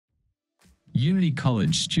Unity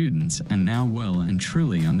College students are now well and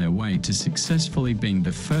truly on their way to successfully being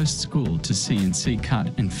the first school to CNC cut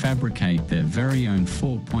and fabricate their very own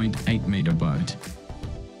 4.8-meter boat.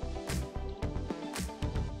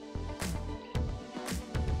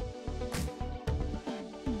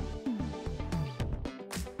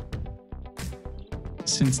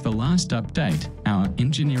 Since the last update, our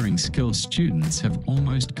engineering skills students have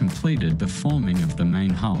almost completed the forming of the main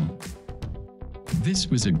hull. This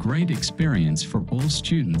was a great experience for all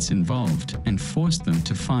students involved and forced them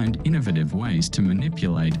to find innovative ways to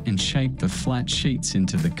manipulate and shape the flat sheets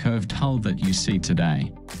into the curved hull that you see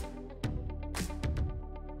today.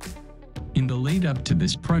 In the lead up to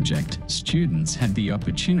this project, students had the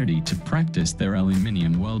opportunity to practice their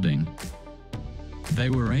aluminium welding.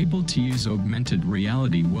 They were able to use augmented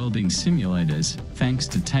reality welding simulators thanks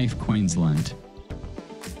to TAFE Queensland.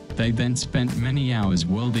 They then spent many hours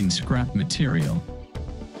welding scrap material.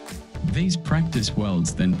 These practice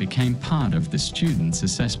welds then became part of the students'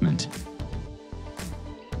 assessment.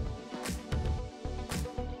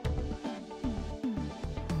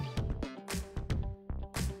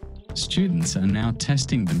 Students are now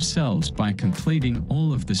testing themselves by completing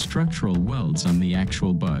all of the structural welds on the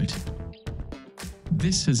actual boat.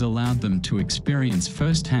 This has allowed them to experience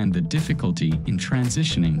firsthand the difficulty in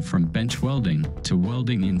transitioning from bench welding to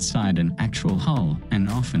welding inside an actual hull, and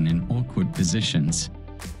often in awkward positions.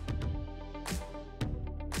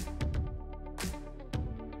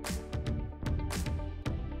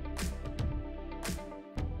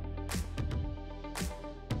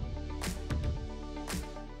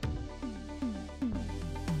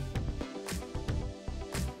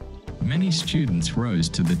 Many students rose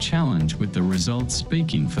to the challenge, with the results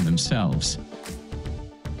speaking for themselves.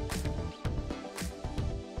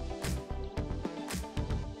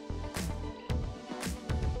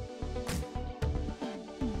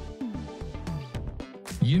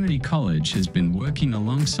 Unity College has been working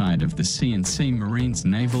alongside of the CNC Marine's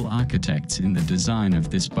naval architects in the design of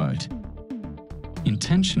this boat.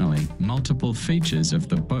 Intentionally, multiple features of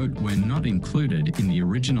the boat were not included in the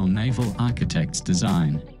original naval architect's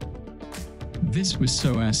design. This was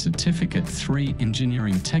so our Certificate 3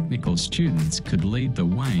 engineering technical students could lead the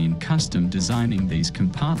way in custom designing these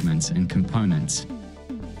compartments and components.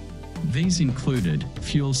 These included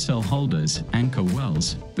fuel cell holders, anchor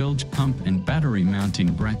wells, bilge pump and battery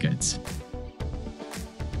mounting brackets.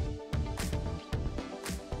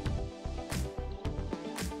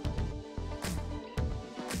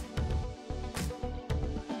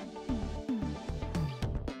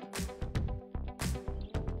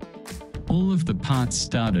 All of the parts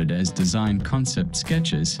started as design concept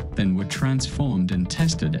sketches, then were transformed and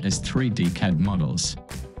tested as 3D CAD models.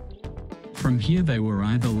 From here they were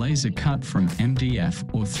either laser cut from MDF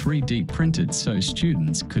or 3D printed so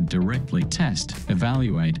students could directly test,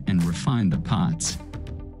 evaluate and refine the parts.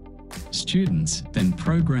 Students then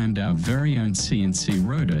programmed our very own CNC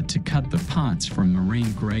rotor to cut the parts from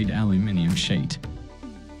marine-grade aluminium sheet.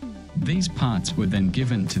 These parts were then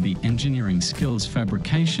given to the engineering skills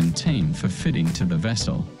fabrication team for fitting to the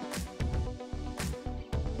vessel.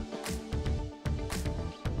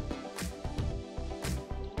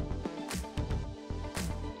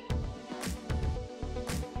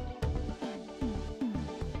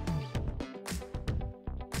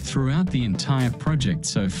 Throughout the entire project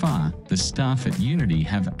so far, the staff at Unity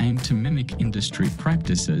have aimed to mimic industry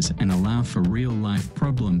practices and allow for real-life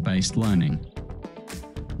problem-based learning.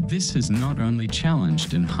 This has not only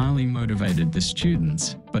challenged and highly motivated the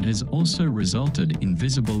students, but has also resulted in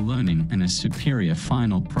visible learning and a superior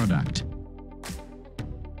final product.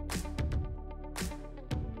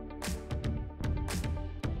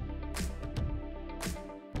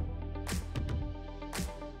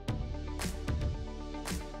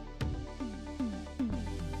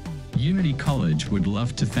 Unity College would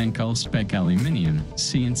love to thank Ulspec Aluminium,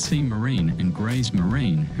 CNC Marine and Grays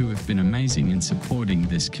Marine, who have been amazing in supporting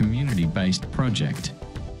this community-based project.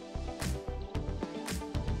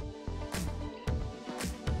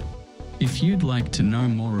 If you'd like to know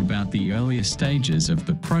more about the earlier stages of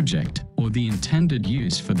the project or the intended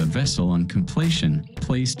use for the vessel on completion,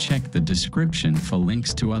 please check the description for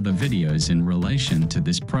links to other videos in relation to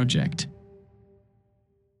this project.